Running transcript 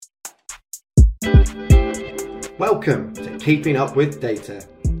Welcome to Keeping Up with Data.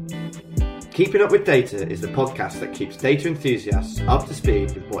 Keeping Up with Data is the podcast that keeps data enthusiasts up to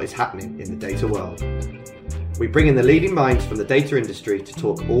speed with what is happening in the data world. We bring in the leading minds from the data industry to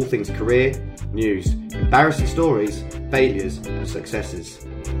talk all things career, news, embarrassing stories, failures and successes.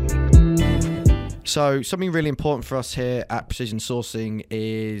 So something really important for us here at Precision Sourcing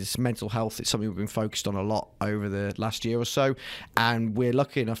is mental health. It's something we've been focused on a lot over the last year or so, and we're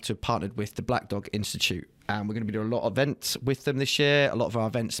lucky enough to have partnered with the Black Dog Institute. And we're going to be doing a lot of events with them this year. A lot of our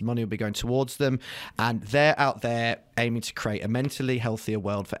events, money will be going towards them. And they're out there aiming to create a mentally healthier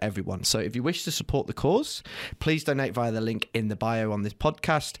world for everyone. So if you wish to support the cause, please donate via the link in the bio on this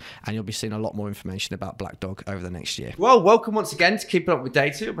podcast, and you'll be seeing a lot more information about Black Dog over the next year. Well, welcome once again to Keeping Up with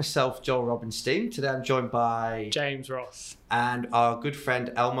Data. Myself, Joel Robinstein. Today I'm joined by James Ross and our good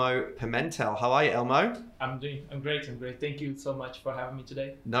friend Elmo Pimentel. How are you, Elmo? I'm great. Thank you so much for having me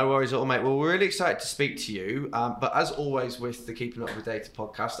today. No worries at all, mate. Well, we're really excited to speak to you. But as always with the Keeping Up with Data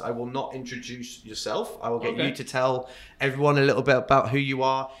podcast, I will not introduce yourself. I will get you to tell everyone a little bit about who you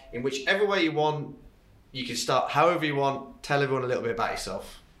are in whichever way you want. You can start however you want. Tell everyone a little bit about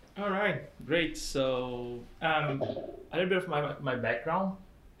yourself. All right, great. So a little bit of my background.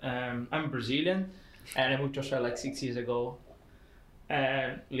 I'm Brazilian, and I moved to Australia like 6 years ago.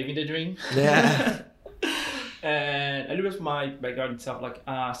 Living the dream. Yeah. And a little bit of my background itself, like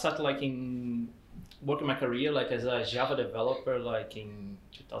started like in working my career like as a Java developer like in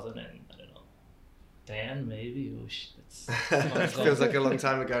 2010 maybe. That feels like a long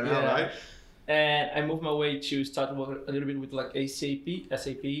time ago now, yeah. Right? And I moved my way to start working a little bit with like SAP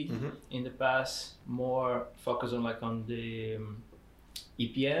in the past, more focused on like on the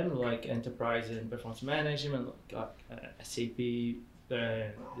EPM, like enterprise and performance management, like SAP.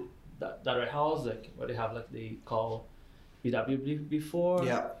 That warehouse, like what they have, like they call BW before.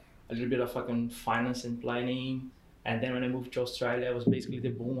 Yeah. A little bit of like on finance and planning, and then when I moved to Australia, it was basically the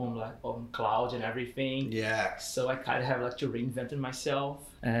boom on like on cloud and everything. Yeah. So I kind of have like to reinvent myself,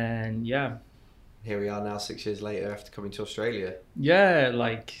 and yeah. Here we are now, 6 years later after coming to Australia. Yeah,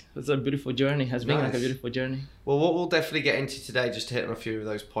 like it's a beautiful journey. Has been like a beautiful journey. Well, what we'll definitely get into today, just to hit on a few of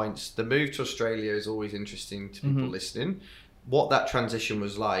those points. The move to Australia is always interesting to people listening. What that transition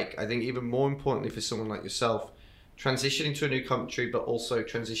was like. I think even more importantly for someone like yourself, transitioning to a new country, but also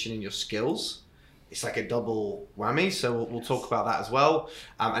transitioning your skills. It's like a double whammy. So we'll talk about that as well.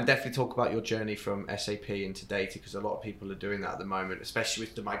 And definitely talk about your journey from SAP into data, because a lot of people are doing that at the moment, especially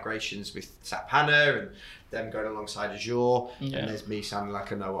with the migrations with SAP HANA and them going alongside Azure. Yeah. And there's me sounding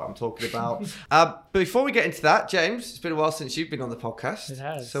like I know what I'm talking about. But before we get into that, James, it's been a while since you've been on the podcast. It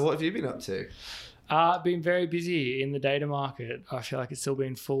has. So what have you been up to? Been very busy in the data market. I feel like it's still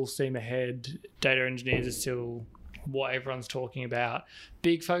been full steam ahead. Data engineers are still what everyone's talking about.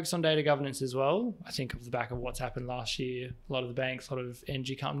 Big focus on data governance as well. I think off the back of what's happened last year, a lot of the banks, a lot of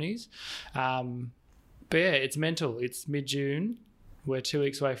energy companies. But yeah, it's mental. It's mid-June. We're 2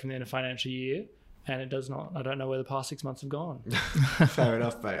 weeks away from the end of financial year. And I don't know where the past 6 months have gone. Fair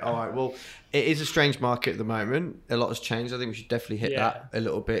enough, mate. All right. Well, it is a strange market at the moment. A lot has changed. I think we should definitely hit that a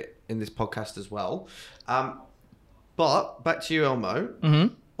little bit in this podcast as well. But back to you, Elmo.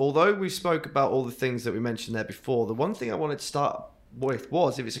 Mm-hmm. Although we spoke about all the things that we mentioned there before, the one thing I wanted to start with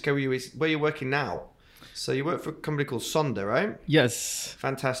was, if it's okay with you, is where you're working now. So you work for a company called Sonder, right? Yes.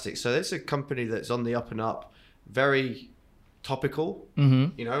 Fantastic. So it's a company that's on the up and up, very topical.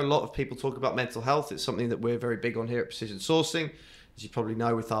 You know, a lot of people talk about mental health. It's something that we're very big on here at Precision Sourcing, as you probably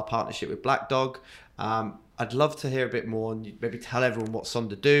know, with our partnership with Black Dog. I'd love to hear a bit more and maybe tell everyone what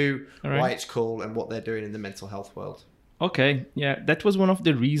Sonder do, why it's cool, and what they're doing in the mental health world. Okay, yeah, that was one of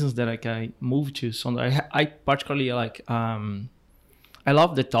the reasons that like I moved to Sonder. I particularly like I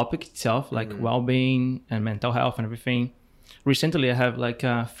love the topic itself, like well-being and mental health and everything. Recently, I have like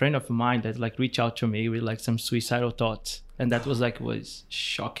a friend of mine that like reached out to me with like some suicidal thoughts, and that was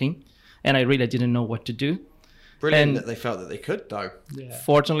shocking, and I really didn't know what to do. Brilliant and that they felt that they could, though. Yeah.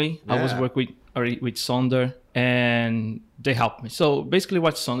 Fortunately, I was working with Sonder, and they helped me. So basically,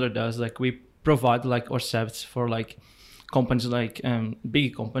 what Sonder does, like we provide like our service for like companies, like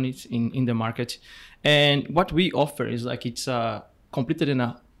big companies in the market, and what we offer is like it's completed in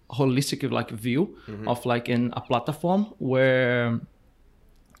a holistic like view of like in a platform where,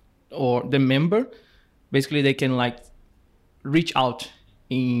 or the member, basically they can like reach out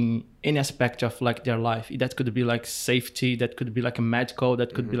in any aspect of like their life. That could be like safety, that could be like a medical,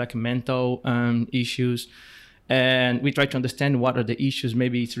 that could be like mental issues. And we try to understand what are the issues.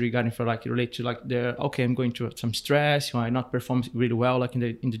 Maybe it's regarding for like relate to like I'm going through some stress, I not perform really well like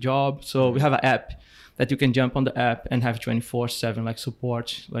in the job. So we have an app that you can jump on the app and have 24/7 like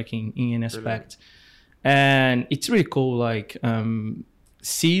support like in an aspect. And it's really cool, like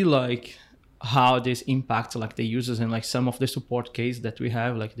see like how this impacts like the users, and like some of the support case that we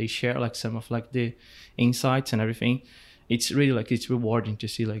have, like they share like some of like the insights and everything. It's really like, it's rewarding to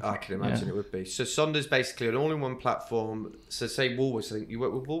see, like I can imagine it would be. So Sonder's basically an all-in-one platform. So say Woolworths, I think you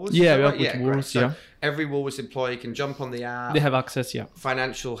work with Woolworths? Yeah, we work with Woolworths, so every Woolworths employee can jump on the app. They have access,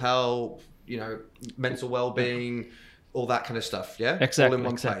 financial help, mental well-being, all that kind of stuff, yeah? Exactly. All in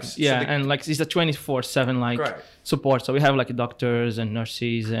one place. Yeah, and like it's a 24/7 like support. So we have like doctors and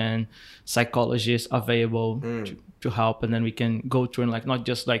nurses and psychologists available to help, and then we can go through and like not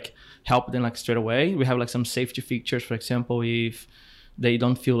just like help them like straight away. We have like some safety features, for example, if they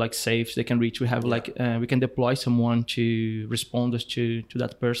don't feel like safe, they can reach. We have like we can deploy someone to respond to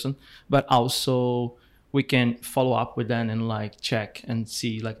that person, but also we can follow up with them and like check and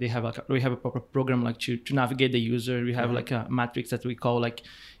see, like they have like, we have a proper program like to navigate the user. We have like a matrix that we call like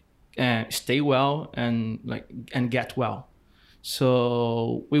stay well and get well.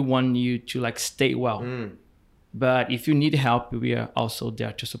 So we want you to like stay well. But if you need help, we are also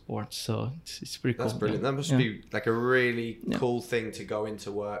there to support. So it's pretty cool. That's brilliant. That must be like a really cool thing to go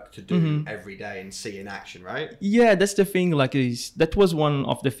into work to do every day and see in action, right? Yeah, that's the thing. Like that was one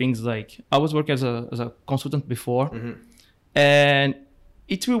of the things, like I was working as a consultant before, and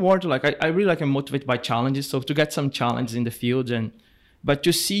it's rewarding. Like I really like, I'm motivated by challenges. So to get some challenges in the field, but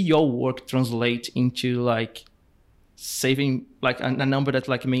to see your work translate into like saving like a number that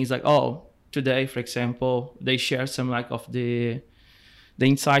like means like, oh, today, for example, they share some like of the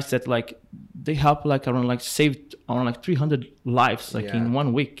insights that like they help like around like saved around like 300 lives like in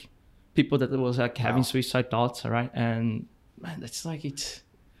 1 week. People that was like having suicide thoughts, right? And man, that's like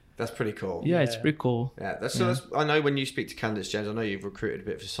that's pretty cool. Yeah, it's pretty cool. Yeah, that's I know when you speak to candidates, James, I know you've recruited a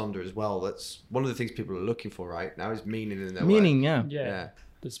bit for Sonder as well. That's one of the things people are looking for right now, is meaning in their work. Yeah.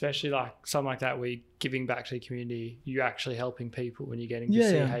 Especially like something like that, where you're giving back to the community, you're actually helping people when you're getting to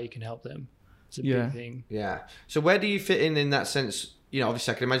see how you can help them. It's a big thing. Yeah. So where do you fit in that sense?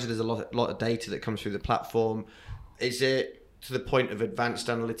 Obviously I can imagine there's a lot of data that comes through the platform. Is it to the point of advanced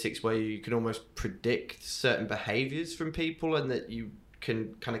analytics where you can almost predict certain behaviors from people and that you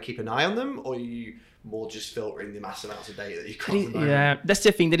can kind of keep an eye on them, or are you more just filtering the mass amounts of data that you got? Yeah, that's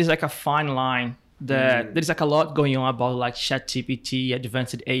the thing. There is like a fine line. There's like a lot going on about like ChatGPT,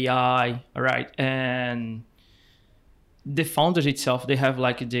 advanced AI, right? And the founders itself, they have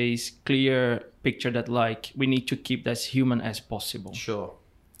like this clear picture that like we need to keep as human as possible. Sure.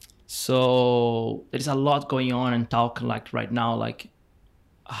 So there's a lot going on and talk like right now, like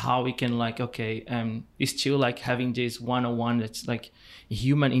how we can like, it's still like having this one-on-one that's like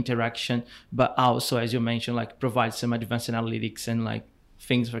human interaction, but also, as you mentioned, like provide some advanced analytics and like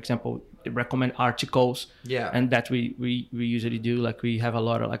things, for example, recommend articles, and that we usually do. Like we have a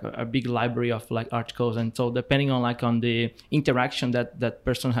lot of like a big library of like articles, and so depending on like on the interaction that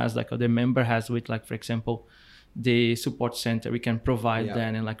person has, like or the member has with, like for example the support center, we can provide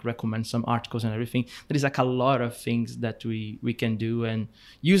them and like recommend some articles and everything. There is like a lot of things that we can do and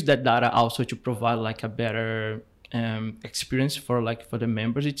use that data also to provide like a better experience for the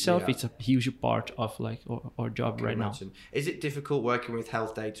members itself. It's a huge part of like our job right now. Is it difficult working with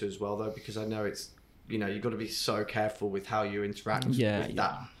health data as well though? Because I know it's, you've got to be so careful with how you interact with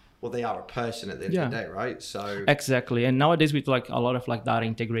that. Well, they are a person at the end of the day, right? So exactly. And nowadays with like a lot of like data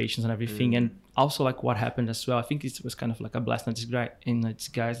integrations and everything, and also like what happened as well, I think it was kind of like a blast in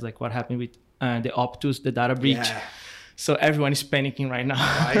disguise, like what happened with the Optus, the data breach. So everyone is panicking right now.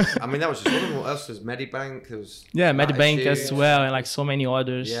 Right. I mean, that was just one of them. What else? There's Medibank. There was Medibank as well, and like so many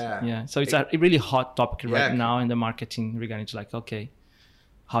others. Yeah. So it's a really hot topic right now in the marketing regarding to like,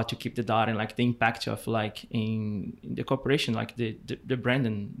 how to keep the data and like the impact of like in the corporation, like the brand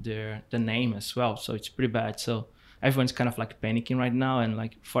and the name as well. So it's pretty bad. So everyone's kind of like panicking right now, and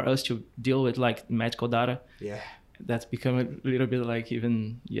like for us to deal with like medical data, that's become a little bit like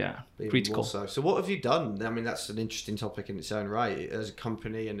even critical. So what have you done? I mean, that's an interesting topic in its own right. As a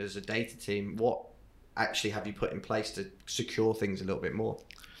company and as a data team, what actually have you put in place to secure things a little bit more?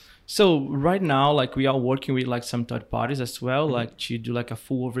 So right now, like we are working with like some third parties as well, like to do like a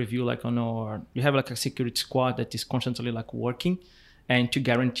full overview, like we have like a security squad that is constantly like working, and to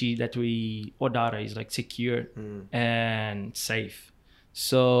guarantee that our data is like secure and safe.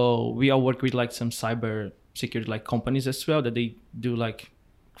 So we are working with like some cyber security like companies as well, that they do like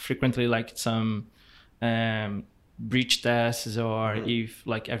frequently like some breach tests, or if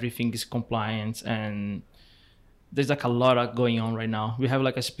like everything is compliant. And there's like a lot going on right now. We have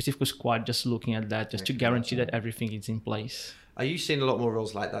like a specific squad just looking at that, just to guarantee that everything is in place. Are you seeing a lot more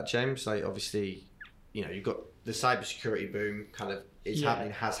roles like that, James? Like obviously, you've got the cybersecurity boom kind of is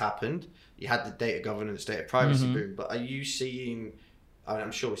happening has happened. You had the data governance, data privacy boom, but are you seeing, I mean,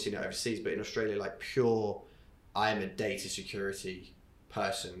 I'm sure we've seen it overseas, but in Australia, like pure, I am a data security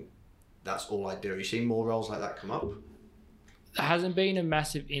person, that's all I do. Are you seeing more roles like that come up? There hasn't been a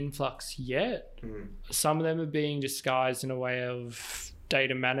massive influx yet. Some of them are being disguised in a way of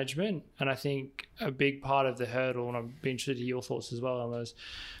data management, and I think a big part of the hurdle, and I'd be interested in your thoughts as well on those,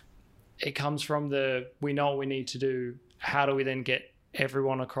 it comes from we know what we need to do. How do we then get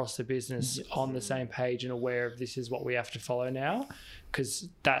everyone across the business on the same page and aware of this is what we have to follow now? Because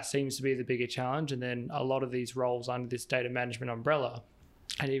that seems to be the bigger challenge. And then a lot of these roles under this data management umbrella,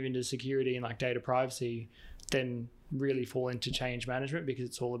 and even to security and like data privacy, then really fall into change management, because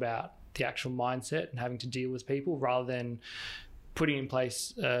it's all about the actual mindset and having to deal with people rather than putting in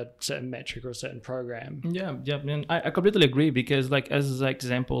place a certain metric or a certain program. Yeah, and I completely agree, because like as an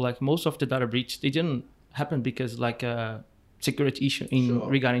example, like most of the data breach, they didn't happen because like a security issue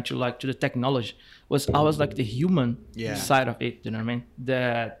regarding to the technology. I was like the human side of it, you know what I mean?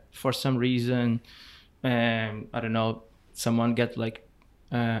 That for some reason, I don't know, someone get like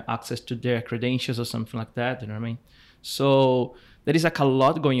access to their credentials or something like that, you know what I mean? So there is like a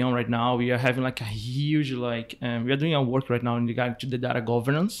lot going on right now. We are having like a huge we are doing our work right now in regard to the data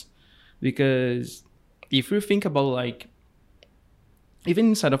governance, because if you think about like even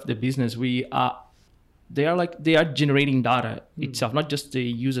inside of the business, they are generating data itself, not just the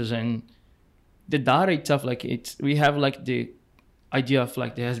users, and the data itself. Like we have like the idea of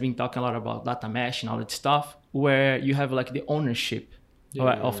like there has been talking a lot about data mesh and all that stuff, where you have like the ownership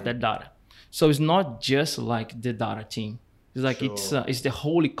of that data. So it's not just like the data team. It's like it's the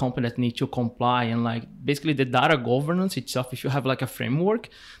whole company that needs to comply, and like basically the data governance itself. If you have like a framework,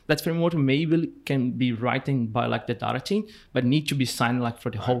 that framework maybe can be written by like the data team, but need to be signed like for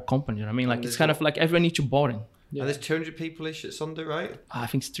the whole company. You know what I mean? Like it's kind of like everyone needs to board in. Yeah. And there's 200 people-ish at Sonder, right? I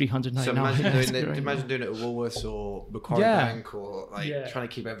think it's 300 now. So imagine doing it at Woolworths or Macquarie Bank, or trying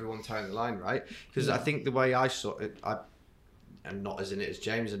to keep everyone toeing the line, right? Because I think the way I saw it, I'm not as in it as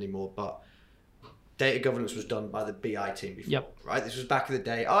James anymore, but data governance was done by the BI team before, right? This was back in the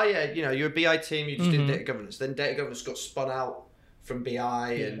day. Oh yeah, you're a BI team, you just did data governance. Then data governance got spun out from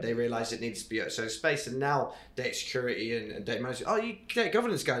BI, and they realised it needs to be a certain space. And now data security and data management, you data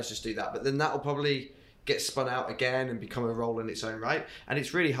governance guys just do that. But then that will probably get spun out again and become a role in its own right. And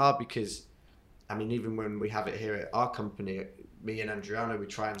it's really hard because, I mean, even when we have it here at our company, me and Andriano, we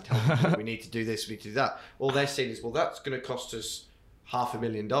try and tell people we need to do this, we need to do that. All they're saying is, well, that's going to cost us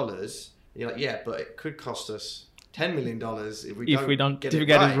 $500,000. You're like, yeah, but it could cost us $10 million if we don't get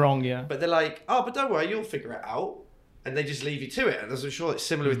it wrong, But they're like, oh, but don't worry, you'll figure it out. And they just leave you to it. And as I'm sure it's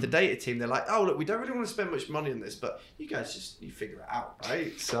similar with the data team, they're like, oh, look, we don't really want to spend much money on this, but you guys you figure it out,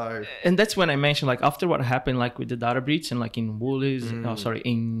 right? So, and that's when I mentioned, like, after what happened, like with the data breach and like in Woolies, in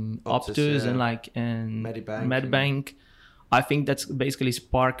Optus and like in Medibank, I think that's basically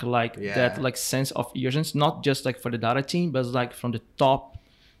sparked like that like sense of urgency, not just like for the data team, but like from the top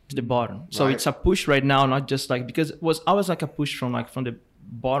to the bottom. So it's a push right now, not just like, because it was always like a push from the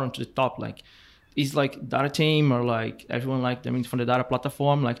bottom to the top, like it's like data team or like everyone like, I mean, from the data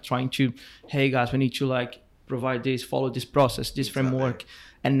platform, like trying to, hey guys, we need to like provide this, follow this process, this framework.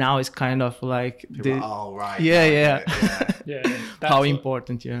 And now it's kind of like how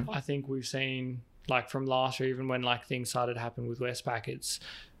important. I think we've seen like from last year, even when like things started to happen with Westpac, it's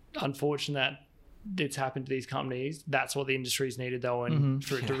unfortunate that it's happened to these companies. That's what the industry's needed though, and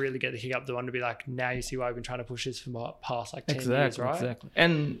for it to really get the kick up the one to be like, now you see why I've been trying to push this for past like 10 years, right? Exactly.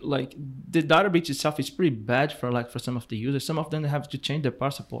 And like the data breach itself is pretty bad for some of the users. Some of them, they have to change their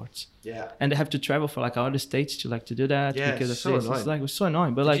passports. Yeah. And they have to travel for like other states to do that because of this. It's like, it was so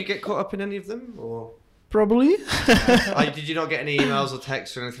annoying. But did you get caught up in any of them or? Probably. Did you not get any emails or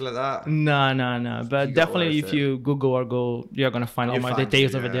texts or anything like that? No. But definitely if you Google or go, you're going to find all my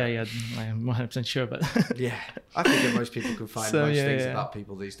details over there. Yeah, I'm 100% sure. But yeah, I think that most people can find most things about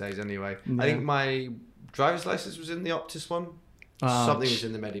people these days anyway. Yeah. I think my driver's license was in the Optus one. Something was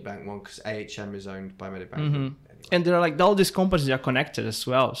in the Medibank one because AHM is owned by Medibank. Anyway. And there are like all these companies are connected as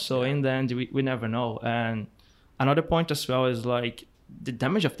well. So in the end, we never know. And another point as well is like the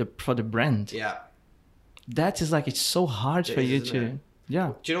damage for the brand. Yeah. That is like, it's so hard for you to, Do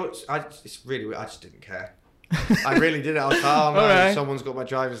you know what? It's really weird. I just didn't care. I really didn't. I was like, oh no, someone's got my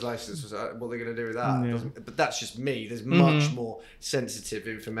driver's license. What are they going to do with that? Yeah. But that's just me. There's much more sensitive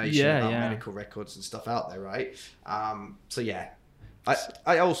information about medical records and stuff out there, right? So yeah.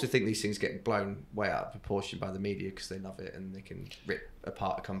 I also think these things get blown way out of proportion by the media because they love it and they can rip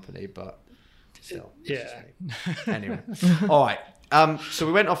apart a company, but still. Yeah. Anyway. All right. So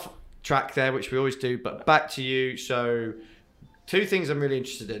we went off track there, which we always do, but back to you. So Two things I'm really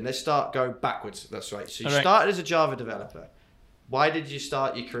interested in. Let's go backwards. That's right. So you All right. started as a Java developer. Why did you start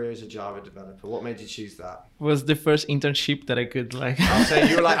your career as a Java developer? What made you choose that? Was the first internship that I could like. I'll say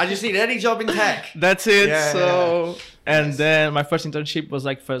you were like, I just need any job in tech. That's it. Yeah, so, and Nice. then my first internship was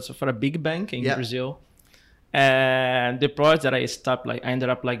like for a big bank in Brazil, and the project that I ended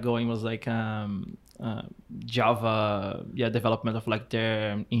up like going was like Java, development of like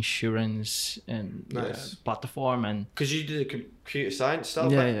their insurance and Nice. platform and. Because you did a computer science stuff?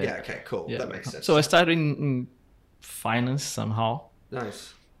 Yeah. Okay, cool. Yeah. That makes sense. So I started in finance somehow.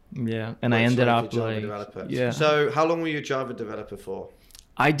 Nice. Yeah, and I ended up Java like developer. yeah. So how long were you a Java developer for?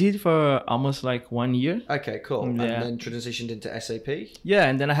 I did for almost like 1 year. Okay, cool. Yeah. And then transitioned into SAP? Yeah,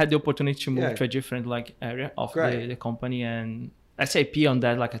 and then I had the opportunity to move Yeah. to a different like area of Great. the company, and SAP on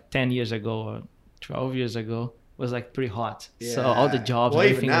that like 10 years ago or 12 years ago was like pretty hot. So all the jobs, well,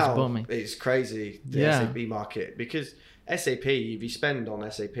 everything even now, was booming. It's crazy, the Yeah. SAP market, because SAP, if you spend on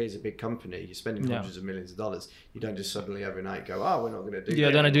SAP as a big company, you're spending Yeah. hundreds of millions of dollars. You don't just suddenly overnight go, oh, we're not going to do Yeah,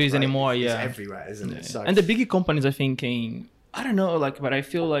 that don't do this anymore, It's yeah. everywhere, isn't it? So, And the bigger companies are thinking, I don't know, like, but I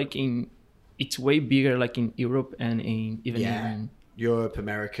feel like it's way bigger like in Europe and even Yeah. in Europe,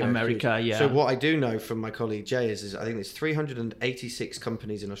 America. America, yeah. So what I do know from my colleague Jay is I think there's 386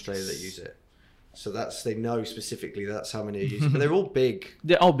 companies in Australia that use it. So they know specifically that's how many are using it. But they're all big.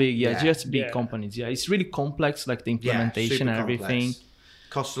 they're all big, Yeah. just big Yeah. companies. Yeah, it's really complex, like the Yeah, implementation super and everything. complex.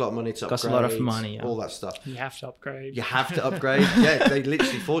 Costs a lot of money to upgrade. Costs a lot of money, yeah. All that stuff. You have to upgrade. You have to upgrade. Yeah, they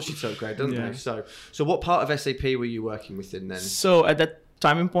literally force you to upgrade, don't Yeah. they? So what part of SAP were you working within then? So at that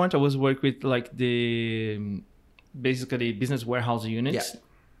timing point, I was working with like basically business warehouse units.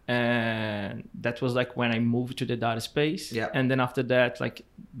 And that was like when I moved to the data space. Yeah. And then after that, like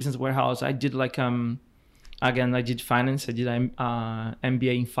business warehouse, I did like again I did finance. I did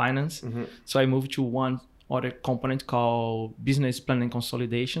MBA in finance. Mhm. So I moved to one other component called business planning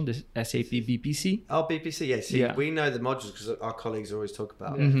consolidation, the SAP BPC. Oh, BPC, yeah. See, Yeah. we know the modules because our colleagues always talk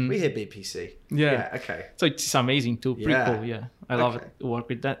about it. Mhm. We hear BPC. Yeah. Okay. So it's amazing too. Pretty Yeah. cool. Yeah. I love Okay. it to work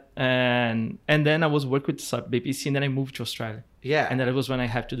with that. And then I was working with SAP BPC, and then I moved to Australia. Yeah. And that was when I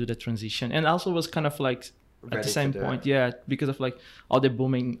had to do the transition. And also was kind of like at Ready the to same do point, it. because of like all the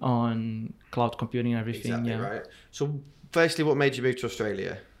booming on cloud computing and everything. Exactly yeah. right. So, firstly, what made you move to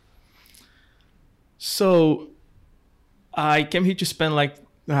Australia? So I came here to spend like,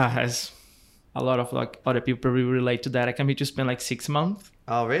 as a lot of like other people probably relate to that, I came here to spend like 6 months.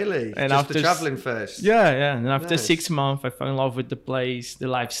 Oh, really? And Just after the traveling first? Yeah. And after Nice. 6 months, I fell in love with the place, the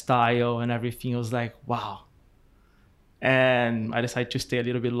lifestyle and everything. I was like, wow. And I decided to stay a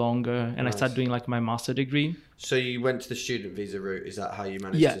little bit longer, and I Nice. started doing like my master degree. So you went to the student visa route. Is that how you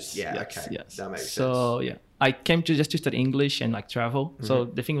managed Yes. to... Yeah, yes, okay. Yes. That makes sense. So yeah, I came to just to study English and like travel. So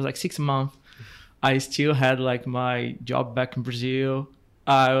the thing was like 6 months. I still had like my job back in Brazil.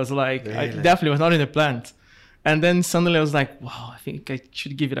 I was like, I Really? definitely was not in the plant. And then suddenly I was like, wow, I think I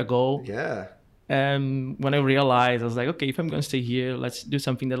should give it a go. Yeah. And when I realized, I was like, okay, if I'm going to stay here, let's do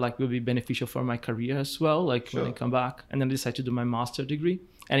something that like will be beneficial for my career as well, like when I Sure. come back. And then I decided to do my master degree.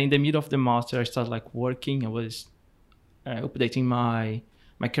 And in the middle of the master, I started like working. I was updating my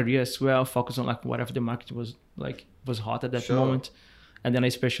career as well, focus on like whatever the market was hot at that Sure. moment. And then I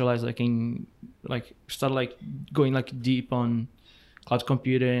specialized like in like started like going like deep on cloud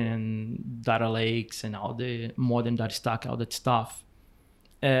computing and data lakes and all the modern data stack, all that stuff.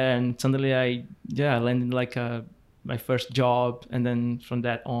 And suddenly I landed like my first job, and then from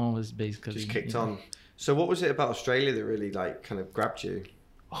that on was basically Just kicked on. So what was it about Australia that really like kind of grabbed you?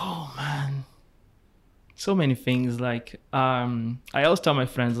 Oh man, so many things. Like I always tell my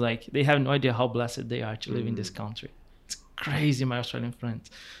friends, like they have no idea how blessed they are to live in this country. It's crazy, my Australian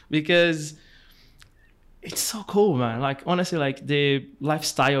friends, because it's so cool, man. Like honestly, like the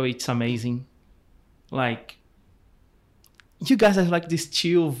lifestyle, it's amazing. Like you guys have like this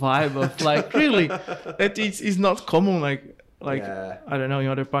chill vibe of like really that it's not common like Yeah. I don't know, in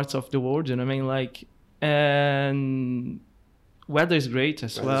other parts of the world, you know what I mean? Like, and weather is great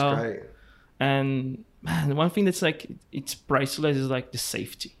as That well. was great. And man, one thing that's like it's priceless is like the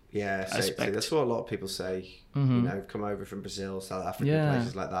safety. Yeah, safety. Aspect. That's what a lot of people say. Mhm. You know, come over from Brazil, South Africa, Yeah.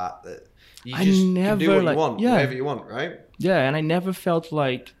 places like that. That you I just can do never, what like- you want, yeah. wherever you want, right? Yeah, and I never felt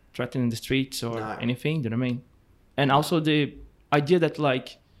like threatened in the streets or No. anything, you know what I mean? And also the idea that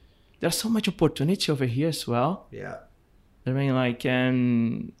like there's so much opportunity over here as well. Yeah. I mean, like,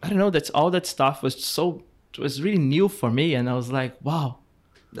 and I don't know, that's all that stuff it was really new for me. And I was like, wow.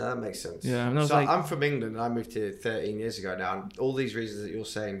 No, that makes sense. Yeah, and I was so like- I'm from England and I moved here 13 years ago now, and all these reasons that you're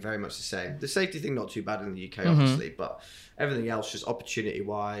saying very much the same. The safety thing not too bad in the UK, obviously, but everything else just opportunity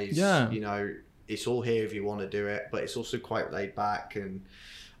wise, Yeah. you know, it's all here if you want to do it, but it's also quite laid back, and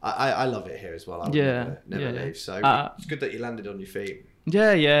I love it here as well. I would never leave. So it's good that you landed on your feet.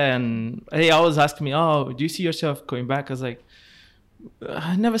 Yeah. And they always ask me, oh, do you see yourself going back? I was like,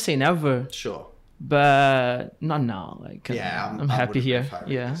 I never say never. Sure. But not now. Like, I'm happy here.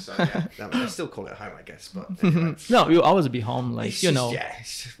 Yeah. So, I still call it home, I guess. But anyway. No, you'll always be home. Like, it's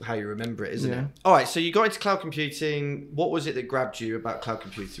it's how you remember it, isn't it? All right. So you got into cloud computing. What was it that grabbed you about cloud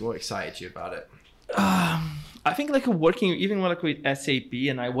computing? What excited you about it? I think like working even like with SAP,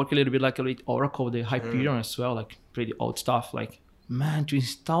 and I work a little bit like with Oracle, the Hyperion as well, like pretty old stuff. Like, man, to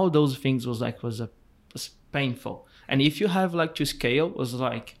install those things was painful. And if you have like to scale, was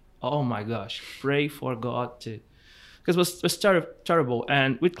like, oh my gosh, pray for God to, because it was terrible.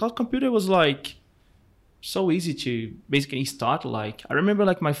 And with cloud computer, it was like so easy to basically start. Like, I remember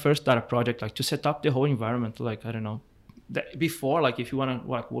like my first data project, like to set up the whole environment, like, I don't know, before, like if you want to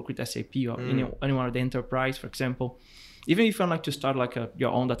like work with SAP or anyone of the enterprise, for example, even if you want like to start like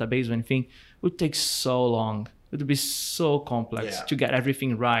your own database or anything, it would take so long. It would be so complex to get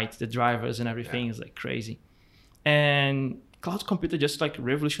everything right. The drivers and everything is like crazy. And cloud computer just like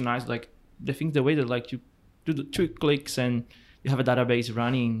revolutionized like the things, the way that like you do the 2 clicks and you have a database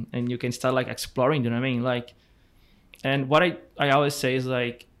running and you can start like exploring, you know what I mean? Like, and what I always say is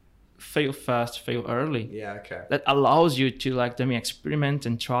like, fail fast, fail early. Yeah, okay. That allows you to like experiment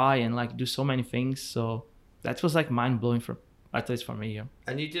and try and like do so many things. So that was like mind blowing for at least for me. Yeah.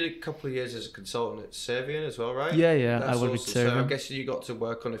 And you did a couple of years as a consultant at Servian as well, right? Yeah. I worked with Servian. So I'm guessing you got to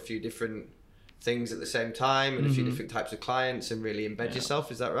work on a few different things at the same time and a few different types of clients and really embed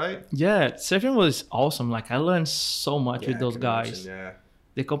yourself. Is that right? Yeah, Servian was awesome. Like I learned so much with those guys. Imagine,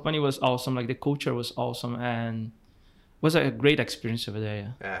 the company was awesome. Like the culture was awesome and was a great experience over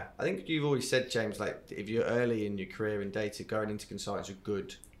there. Yeah, I think you've always said, James, like if you're early in your career in data, going into consulting is a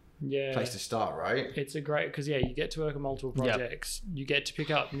good place to start, right? It's a great, because you get to work on multiple projects. You get to pick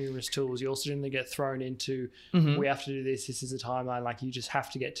up numerous tools. You also generally get thrown into, we have to do this. This is a timeline. Like you just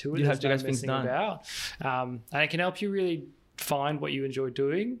have to get to it. You have to get things done. And it can help you really find what you enjoy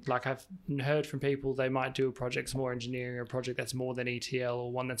doing. Like I've heard from people, they might do a project that's more engineering or a project that's more than ETL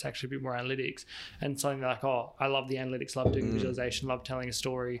or one that's actually a bit more analytics, and something like, oh, I love the analytics, love doing visualization, love telling a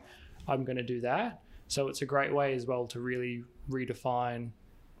story, I'm going to do that. So it's a great way as well to really redefine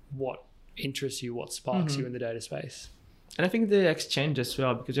what interests you, what sparks you in the data space. And I think the exchange as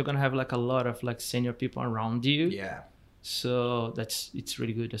well, because you're going to have like a lot of like senior people around you. Yeah. So it's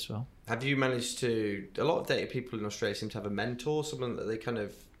really good as well. Have you managed to, a lot of data people in Australia seem to have a mentor, someone that they kind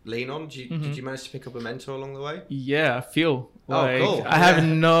of lean on. Did you manage to pick up a mentor along the way? Yeah, I feel like cool. I have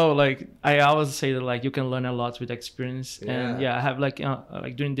like I always say that like you can learn a lot with experience. And I have like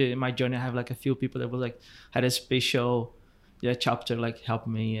during my journey, I have like a few people that were like had a special chapter like help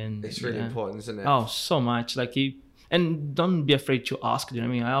me, and it's really important, isn't it? Oh, so much. Like and don't be afraid to ask. You know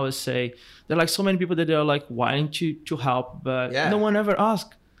what I mean? I always say there are like so many people that are like wanting to help, but no one ever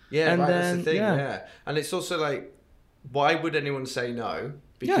asks. Yeah, and right, that's the thing. Yeah, and it's also like, why would anyone say no?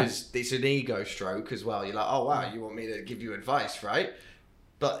 Because it's an ego stroke as well. You're like, oh wow, you want me to give you advice, right?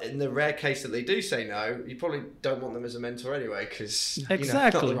 But in the rare case that they do say no, you probably don't want them as a mentor anyway, because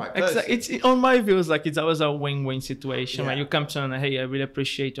not the right person. It's on my views, like it's always a win-win situation. When you come to them, hey, I really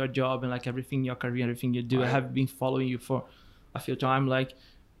appreciate your job and like everything, your career, everything you do. Right. I have been following you for a few time. Like,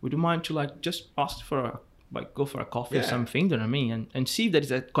 would you mind to like just ask for go for a coffee or something, you know what I mean? And see if there is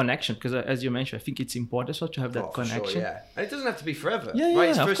a connection, because as you mentioned, I think it's important so to have that connection. Sure, and it doesn't have to be forever. Right?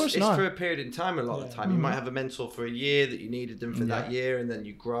 It's not. for a period in time a lot of the time. You might have a mentor for a year that you needed them for that year, and then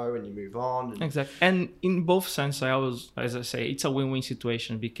you grow and you move on. Exactly. And in both sense, as I say, it's a win-win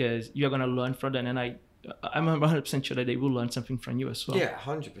situation, because you're going to learn from them, and I'm 100% sure that they will learn something from you as well. Yeah,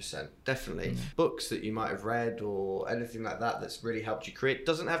 100%. Definitely. Books that you might have read or anything like that that's really helped you create.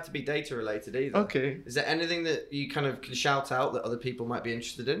 Doesn't have to be data related either. Okay. Is there anything that you kind of can shout out that other people might be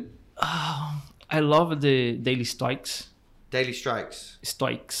interested in? I love the Daily Stoics. Daily Strikes?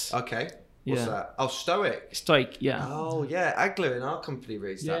 Stoics. Okay. What's that? Oh, Stoic. Stoic, yeah. Oh, yeah. Agla in our company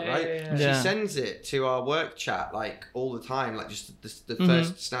reads that, right? Yeah. She sends it to our work chat like all the time, like just the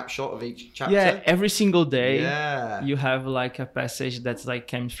first snapshot of each chapter. Yeah, every single day. Yeah. You have like a passage that's like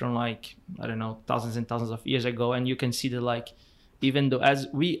comes from like, I don't know, thousands and thousands of years ago, and you can see that like, even though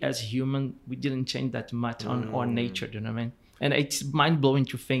as human, we didn't change that much on our nature, do you know what I mean? And it's mind blowing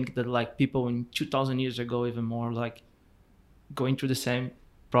to think that like people in 2000 years ago, even more, like going through the same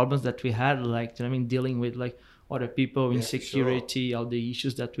problems that we had, like, you know what I mean, dealing with like other people, insecurity, all the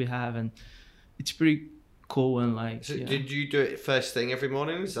issues that we have, and it's pretty cool and like. So did you do it first thing every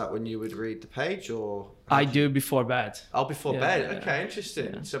morning? Is that when you would read the page, or? I do before bed. Oh, before bed. Yeah. Okay,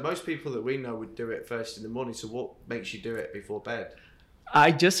 interesting. Yeah. So most people that we know would do it first in the morning. So what makes you do it before bed?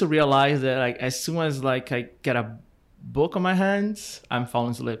 I just realized that like as soon as like I get a book on my hands, I'm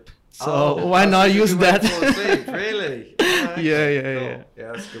falling asleep. So why not use that? Really? Okay, Yeah. cool.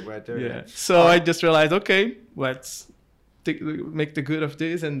 Yeah, that's a good way of doing it. So I just realized, okay, let's make the good of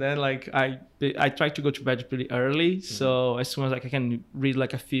this, and then like I try to go to bed pretty early. So as soon as like I can read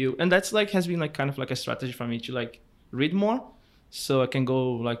like a few, and that's like has been like kind of like a strategy for me to like read more, so I can go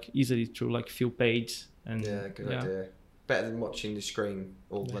like easily through like few pages. And Good idea. Better than watching the screen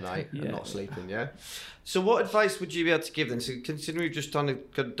all the night and not Yeah. sleeping, yeah? So what advice would you be able to give them? So considering we've just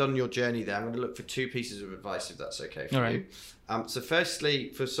done your journey there, I'm going to look for two pieces of advice, if that's okay for you. So firstly,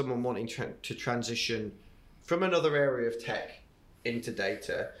 for someone wanting to transition from another area of tech into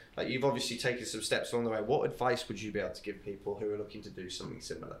data, like you've obviously taken some steps along the way, what advice would you be able to give people who are looking to do something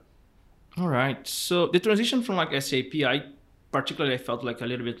similar? All right. So the transition from like SAP, I particularly felt like a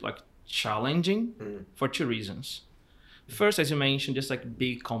little bit like challenging for two reasons. First, as you mentioned, just like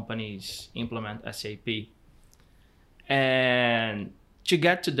big companies implement SAP, and to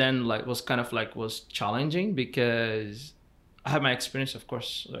get to them like was challenging because I had my experience, of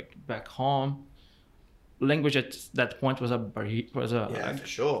course, like back home. Language at that point was For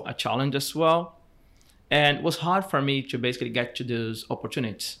sure. a challenge as well, and it was hard for me to basically get to those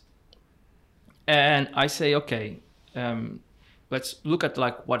opportunities. And I say, okay, let's look at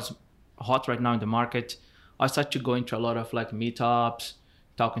like what's hot right now in the market. I start to go into a lot of like meetups,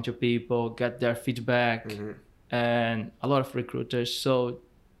 talking to people, get their feedback, and a lot of recruiters. So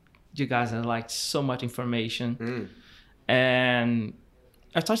you guys have like so much information, and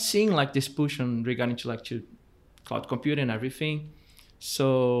I start seeing like this push on regarding to cloud computing and everything.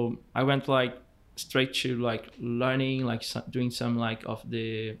 So I went like straight to like learning, like doing some like of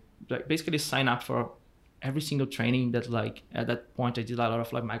the like basically sign up for every single training that like at that point I did a lot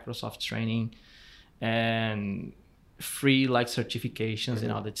of like Microsoft training and free like certifications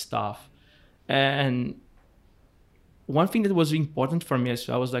and all that stuff. And one thing that was important for me as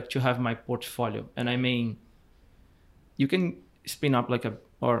well was like to have my portfolio. And I mean, you can spin up like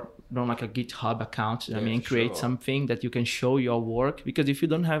or run like a GitHub account. Create something that you can show your work, because if you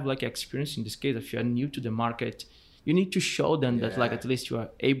don't have like experience in this case, if you're new to the market, you need to show them that like at least you are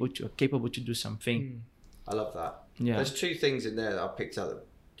capable to do something. I love that. Yeah. There's two things in there that I picked out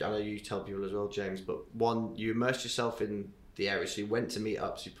that I know you tell people as well, James, but one, you immersed yourself in the area. So you went to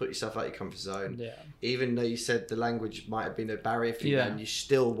meetups, you put yourself out of your comfort zone. Yeah. Even though you said the language might have been a barrier for you, and you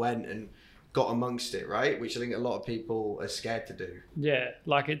still went and got amongst it, right? Which I think a lot of people are scared to do. Yeah,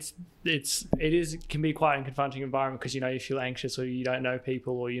 like it can be quite a confronting environment because you feel anxious or you don't know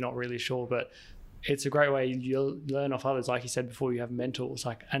people or you're not really sure, but it's a great way you'll learn off others. Like you said before, you have mentors.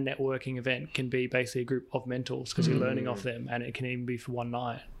 Like a networking event can be basically a group of mentors because you're learning off them, and it can even be for one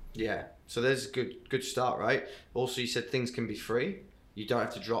night. Yeah, so there's a good start, right? Also, you said things can be free. You don't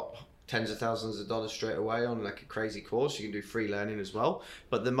have to drop tens of thousands of dollars straight away on like a crazy course. You can do free learning as well.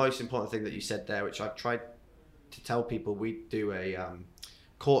 But the most important thing that you said there, which I've tried to tell people, we do a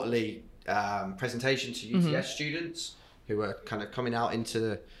quarterly presentation to UTS students who are kind of coming out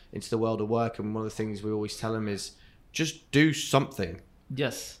into the world of work, and one of the things we always tell them is just do something.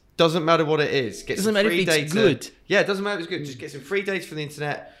 Yes. Doesn't matter what it is. Get doesn't some matter free if it's data. good. Yeah, it doesn't matter if it's good. Just get some free data from the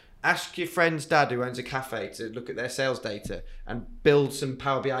internet. Ask your friend's dad who owns a cafe to look at their sales data and build some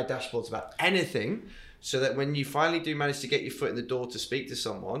Power BI dashboards about anything, so that when you finally do manage to get your foot in the door to speak to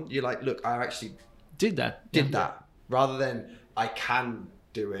someone, you're like, look, I actually did that, rather than I can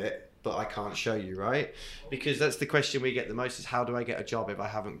do it, but I can't show you, right? Because that's the question we get the most is, how do I get a job if I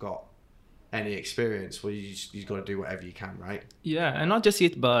haven't got any experience? Well, you've got to do whatever you can, right? Yeah, and not just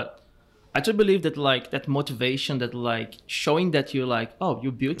it, but I do believe that like that motivation, that like showing that you're like, oh,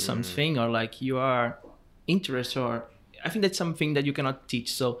 you built something, or like you are interested, or I think that's something that you cannot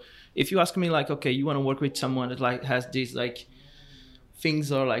teach. So if you ask me like, okay, you want to work with someone that like has these like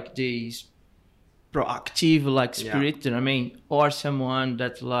things, or like these proactive like spirit, you know what I mean, or someone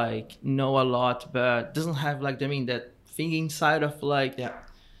that like know a lot but doesn't have like that thing inside of like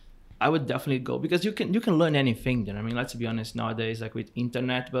I would definitely go, because you can learn anything, you know what I mean? Let's be honest, nowadays, like with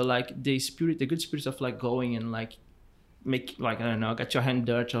internet, but like the good spirit of like going and like make like, I don't know, get your hand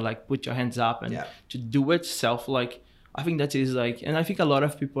dirty, or like put your hands up and to do it self, like I think that is like, and I think a lot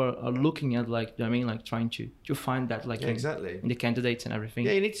of people are looking at like, you know what I mean, like trying to find that like in the candidates and everything.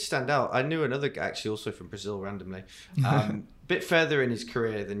 Yeah, you need to stand out. I knew another guy actually also from Brazil randomly, bit further in his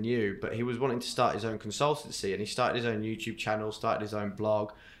career than you, but he was wanting to start his own consultancy, and he started his own YouTube channel, started his own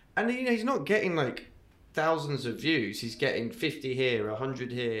blog. And he's not getting like thousands of views. He's getting 50 here,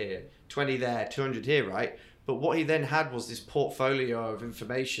 100 here, 20 there, 200 here, right? But what he then had was this portfolio of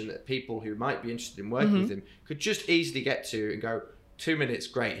information that people who might be interested in working with him could just easily get to and go, 2 minutes,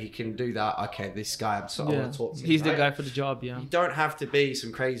 great, he can do that. Okay, this guy, I want to talk to him. He's the guy for the job, yeah. You don't have to be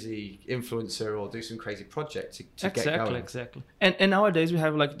some crazy influencer or do some crazy project to get going. Exactly. And nowadays we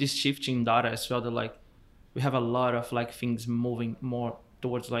have like this shift in data as well, that like we have a lot of like things moving more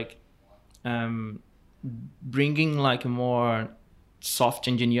towards like bringing like a more soft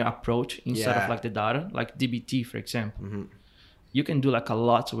engineer approach instead of like the data, like DBT, for example. You can do like a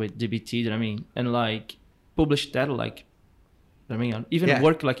lot with DBT, and like publish data, like, even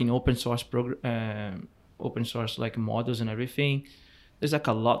work like in open source open source like models and everything. There's like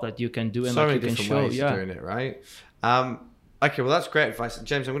a lot that you can do, and so like you many can different show. ways of doing it, right? Okay, well that's great advice,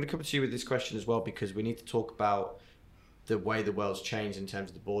 James. I'm going to come to you with this question as well, because we need to talk about the way the world's changed in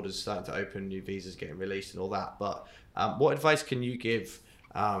terms of the borders starting to open, new visas getting released, and all that. But what advice can you give,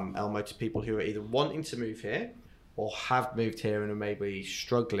 Elmo, to people who are either wanting to move here or have moved here and are maybe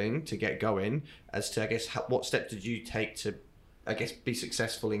struggling to get going, as to, I guess, what steps did you take to, I guess, be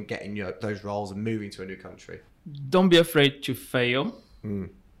successful in getting those roles and moving to a new country? Don't be afraid to fail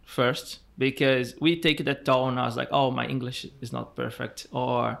first, because we take that toll on us, like, oh, my English is not perfect,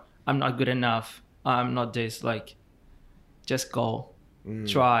 or I'm not good enough, I'm not this. Like, just go,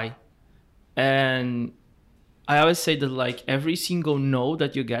 try. And I always say that like every single no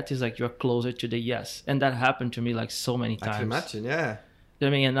that you get is like you're closer to the yes. And that happened to me like so many times. I can imagine, yeah. You know what I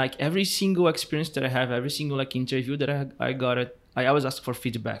mean? And like every single experience that I have, every single like interview that I got it, I always ask for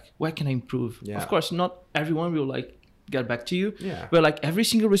feedback. Where can I improve? Yeah. Of course, not everyone will like get back to you. Yeah. But like every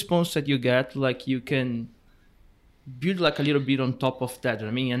single response that you get, like you can build like a little bit on top of that. You know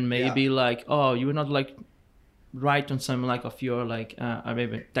what I mean? And maybe like, oh, you were not like right on some like of your like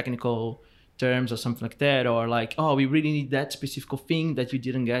maybe technical terms or something like that, or like, oh, we really need that specific thing that you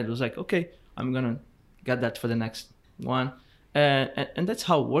didn't get. It was like, okay, I'm gonna get that for the next one. And that's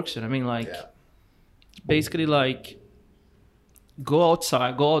how it works. I mean, like, basically, like, go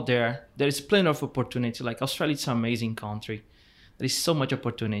outside, go out there. There is plenty of opportunity. Like, Australia is an amazing country. There is so much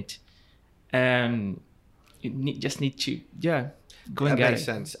opportunity. And you just need to, go and get it. That makes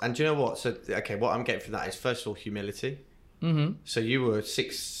sense. And do you know what? So, okay, what I'm getting from that is, first of all, humility. So you were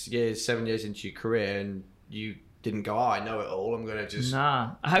 7 years into your career, and you didn't go, I know it all, I'm going to just...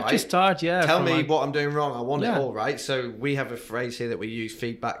 Nah, I have to start, Tell me what I'm doing wrong, I want it all, right? So we have a phrase here that we use,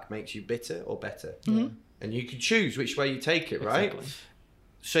 feedback makes you bitter or better. And you can choose which way you take it, right? Exactly.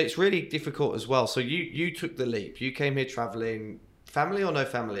 So it's really difficult as well. So you took the leap. You came here traveling, family or no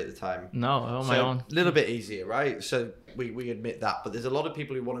family at the time? No, on my own. A little bit easier, right? So we admit that. But there's a lot of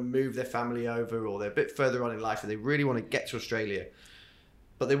people who want to move their family over, or they're a bit further on in life and they really want to get to Australia,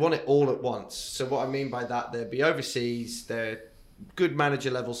 but they want it all at once. So what I mean by that, they'll be overseas, they're good manager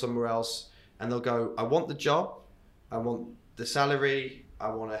level somewhere else, and they'll go, I want the job, I want the salary, I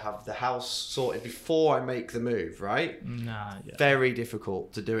want to have the house sorted before I make the move, right? Very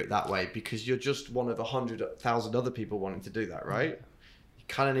difficult to do it that way, because you're just one of 100,000 other people wanting to do that, right? You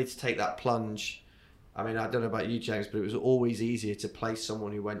kind of need to take that plunge. I mean, I don't know about you, James, but it was always easier to place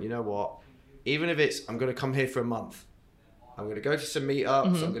someone who went, you know what, even if it's, I'm going to come here for a month, I'm going to go to some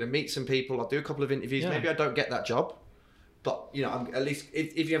meetups, I'm going to meet some people, I'll do a couple of interviews, maybe I don't get that job, but, you know, at least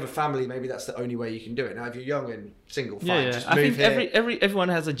if you have a family, maybe that's the only way you can do it. Now, if you're young and single, fine, just move here. I think everyone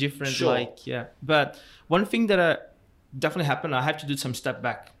has a different, but one thing that definitely happened, I had to do some step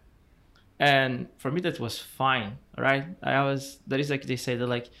back. And for me, that was fine, right? That is like they say that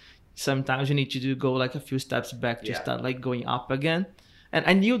like, sometimes you need to go like a few steps back to start like going up again. And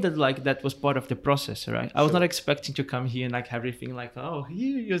I knew that like that was part of the process, right? I was not expecting to come here and like everything like, oh,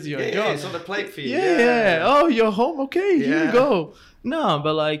 here's your job. Yeah, it's on the plate for you. Oh, you're home. Okay, here you go. No,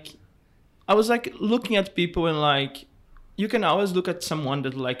 but like, I was like looking at people, and like, you can always look at someone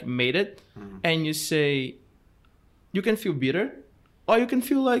that like made it, and you say, you can feel bitter, or you can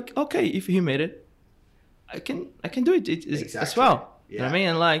feel like, okay, if he made it, I can do it as well. You know what I mean?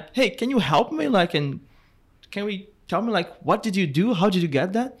 And like, hey, can you help me? Like, and can we tell me like, what did you do? How did you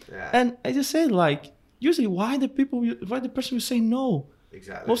get that? And I just say like, usually why the person will say no?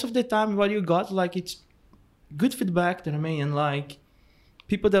 Exactly. Most of the time what you got, like, it's good feedback, you know what I mean? And like,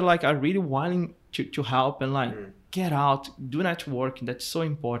 people that like are really willing to help and like get out, do networking. That's so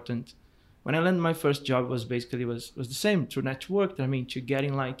important. When I landed my first job, was the same, through network. I mean, to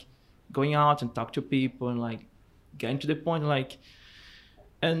getting like, going out and talk to people and like getting to the point, like,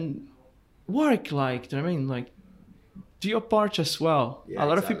 and work, like, you know what I mean? Like, do your part as well. Yeah, a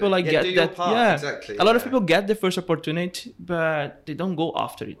lot exactly. of people like Yeah, get do your that. part, Yeah, exactly, a lot of yeah. people get the first opportunity, but they don't go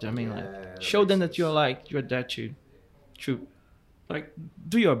after it. I mean, Yeah, like show them that you're there to like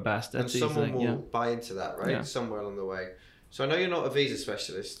do your best. And That's someone like, will yeah. buy into that, right? Yeah. Somewhere along the way. So I know you're not a visa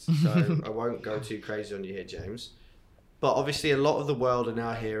specialist, so I won't go too crazy on you here, James. But obviously a lot of the world are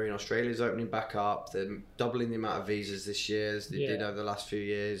now hearing Australia's opening back up. They're doubling the amount of visas this year as they did over the last few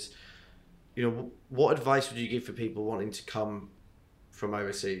years. You know, what advice would you give for people wanting to come from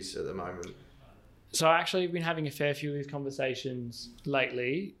overseas at the moment? So I actually have been having a fair few of these conversations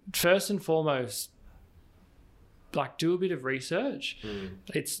lately. First and foremost, like do a bit of research.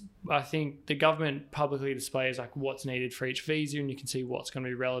 I think the government publicly displays like what's needed for each visa, and you can see what's going to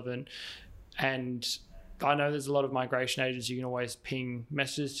be relevant. And I know there's a lot of migration agents you can always ping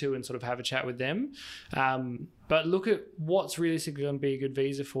messages to and sort of have a chat with them. But look at what's realistically going to be a good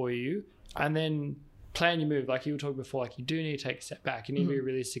visa for you, and then plan your move. Like you were talking before, like you do need to take a step back. You need to be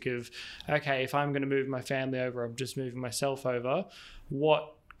realistic of, okay, if I'm going to move my family over, I'm just moving myself over,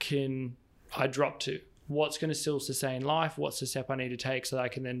 what can I drop to? What's going to still sustain life? What's the step I need to take so that I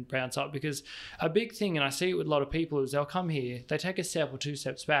can then bounce up? Because a big thing, and I see it with a lot of people, is they'll come here, they take a step or two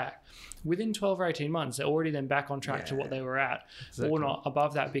steps back. Within 12 or 18 months, they're already then back on track to what they were at, or not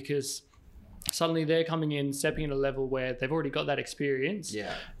above that, because suddenly they're coming in, stepping at a level where they've already got that experience.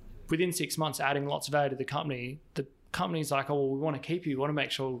 Yeah. Within 6 months, adding lots of value to the company's like, oh, well, we want to keep you. We want to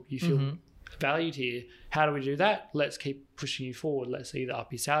make sure you feel valued here. How do we do that? Let's keep pushing you forward. Let's either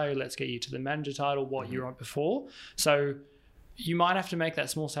up your salary, let's get you to the manager title, what you were on before. So you might have to make that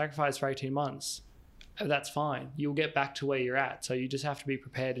small sacrifice for 18 months. That's fine. You'll get back to where you're at. So you just have to be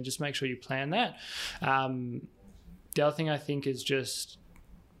prepared and just make sure you plan that. The other thing I think is just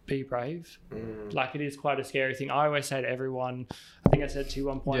be brave. Like it is quite a scary thing. I always say to everyone, I think I said to you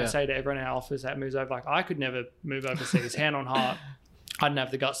one point, I say to everyone in our office that moves over, like I could never move overseas, hand on heart. I didn't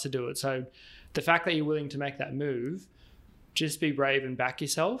have the guts to do it. So the fact that you're willing to make that move, just be brave and back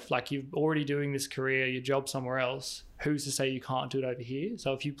yourself. Like you're already doing this career, your job somewhere else. Who's to say you can't do it over here?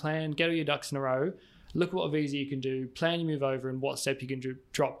 So if you plan, get all your ducks in a row, look at what visa you can do, plan your move over and what step you can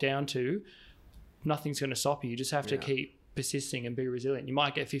drop down to, nothing's going to stop you. You just have to keep persisting and be resilient. You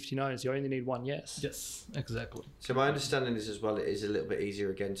might get 50 no's. You only need one yes. Yes, exactly. So my understanding is as well, it is a little bit easier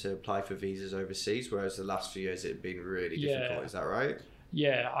again to apply for visas overseas, whereas the last few years it had been really difficult. Is that right?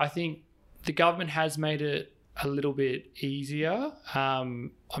 Yeah, I think the government has made it a little bit easier.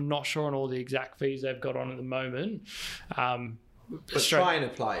 I'm not sure on all the exact fees they've got on at the moment. But try and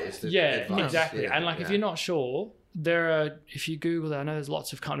apply is the advice. Exactly. And like if you're not sure, if you Google it, I know there's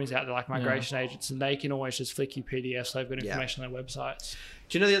lots of companies out there like migration agents, and they can always just flick you PDFs. They've got information on their websites.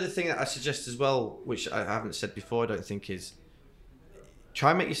 Do you know the other thing that I suggest as well, which I haven't said before, I don't think, is try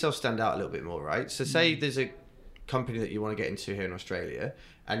and make yourself stand out a little bit more, right? So say there's a company that you want to get into here in Australia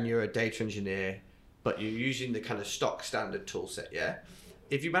and you're a data engineer, but you're using the kind of stock standard tool set,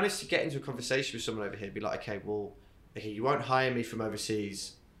 if you manage to get into a conversation with someone over here, be like, okay, you won't hire me from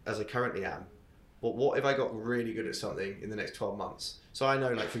overseas as I currently am, but what if I got really good at something in the next 12 months? So I know,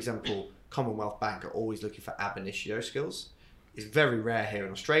 like, for example, Commonwealth Bank are always looking for ab initio skills. It's very rare here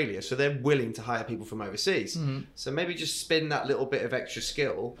in Australia, so they're willing to hire people from overseas. So maybe just spin that little bit of extra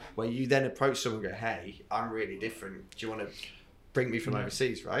skill where you then approach someone and go, hey, I'm really different. Do you want to bring me from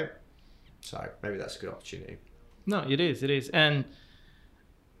overseas, right? So maybe that's a good opportunity. No, it is. And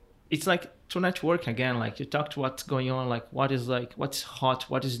it's like to network again, like you talk to what's going on, like what's hot,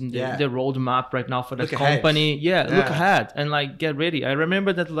 what is in the roadmap right now for that company. Look ahead and like get ready. I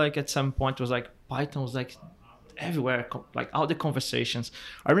remember that like at some point it was like Python was like everywhere, like all the conversations.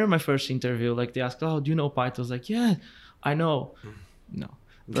 I remember my first interview, like they asked, oh, do you know Python? I was like, yeah, I know. No.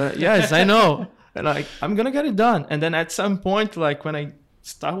 But yes, I know. And like, I'm going to get it done. And then at some point, like when I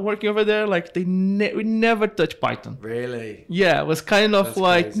started working over there, like we never touch Python. Really? Yeah, it was kind of that's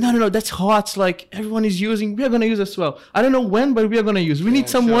like, crazy. No, that's hot. It's like everyone is using, we are going to use as well. I don't know when, but we are going to use. We need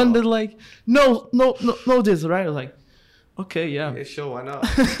someone that like, no, this, right? Like, okay, yeah. Sure, why not?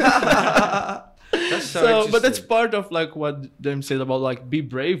 That's so but that's part of like what them said about like be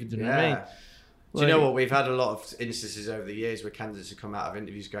brave. Do you know what I mean? Do you know what? We've had a lot of instances over the years where candidates have come out of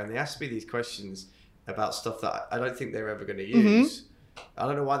interviews going, they asked me these questions about stuff that I don't think they're ever going to use. I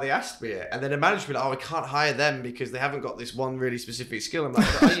don't know why they asked me it. And then the manager like, oh, we can't hire them because they haven't got this one really specific skill. I'm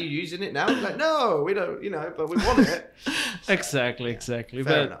like, are you using it now? I'm like, no, we don't, but we want it. Exactly. Fair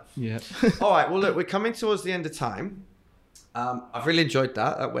enough. Yeah. All right. Well, look, we're coming towards the end of time. I've really enjoyed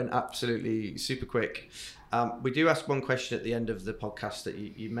that. That went absolutely super quick. We do ask one question at the end of the podcast that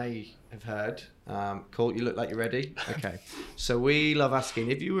you may have heard. Cool, you look like you're ready. Okay. So we love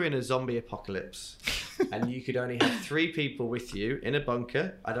asking, if you were in a zombie apocalypse and you could only have 3 people with you in a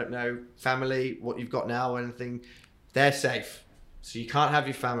bunker, I don't know, family, what you've got now or anything, they're safe. So you can't have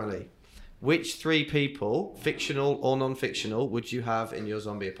your family. Which 3 people, fictional or non-fictional, would you have in your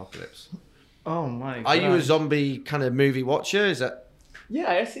zombie apocalypse? Oh my God. Are you a zombie kind of movie watcher? Is that... Yeah,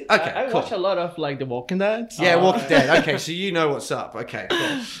 I see. Okay, I cool. watch a lot of like The Walking Dead. Yeah, Walking Dead. Okay, so you know what's up. Okay,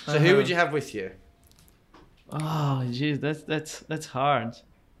 cool. So who would you have with you? Oh, geez, that's hard.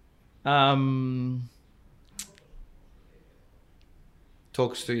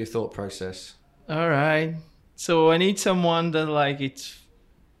 Talk us through your thought process. All right. So I need someone that like it's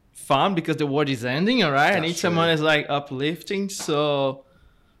fun because the world is ending. All right. I need someone that's like uplifting. So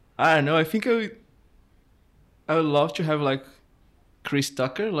I don't know. I think I would love to have like Chris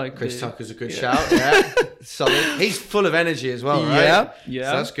Tucker. Like Chris Tucker's a good shout. Yeah, solid. He's full of energy as well, right? Yeah,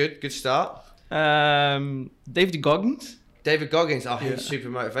 yeah. So that's good. Good start. David Goggins. David Goggins. Oh, he's super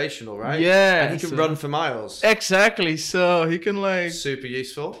motivational, right? Yeah. And he can run for miles. Exactly. So he can like Super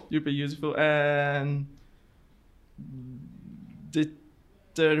useful. super useful. And the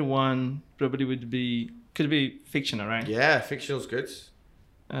third one probably could be fictional, right? Yeah, fictional's good.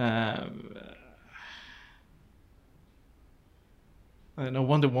 I don't know,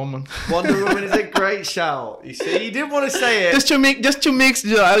 Wonder Woman. Wonder Woman is a great shout. You see, you didn't want to say it. just to mix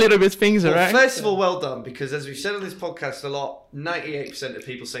a little bit things, Well, right? first of all, well done, because as we've said on this podcast a lot, 98% of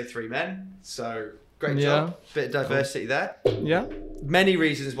people say 3 men. So great job. Bit of diversity there. Yeah. Many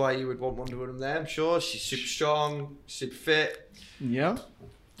reasons why you would want Wonder Woman there, I'm sure. She's super strong, super fit. Yeah.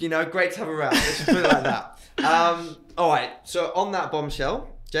 You know, great to have around. Let's just put it like that. All right. So on that bombshell,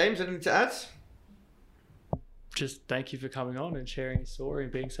 James, anything to add? Just thank you for coming on and sharing your story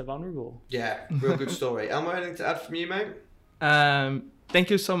and being so vulnerable. Yeah, real good story. Elmo, anything to add from you, mate? Thank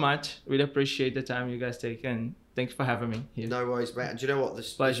you so much. Really appreciate the time you guys take, and thanks for having me here. No worries, mate. And do you know what?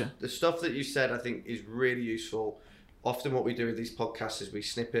 Pleasure. The stuff that you said, I think, is really useful. Often what we do with these podcasts is we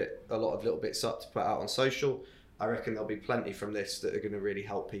snippet a lot of little bits up to put out on social. I reckon there'll be plenty from this that are going to really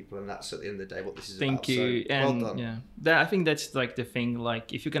help people, and that's at the end of the day what this is about. Thank you. So, And well done. yeah, I think that's like the thing.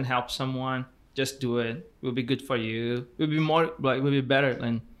 Like, if you can help someone, just do it. It will be good for you. It will be more like, it will be better,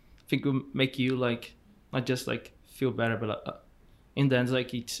 and I think it will make you like not just like feel better, but in the end,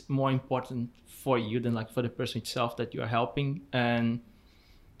 like it's more important for you than like for the person itself that you are helping. And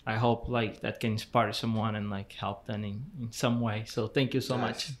I hope like that can inspire someone and like help them in some way. So thank you so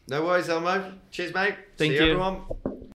much. No worries, Elmo. Cheers, mate. Thank See you. everyone.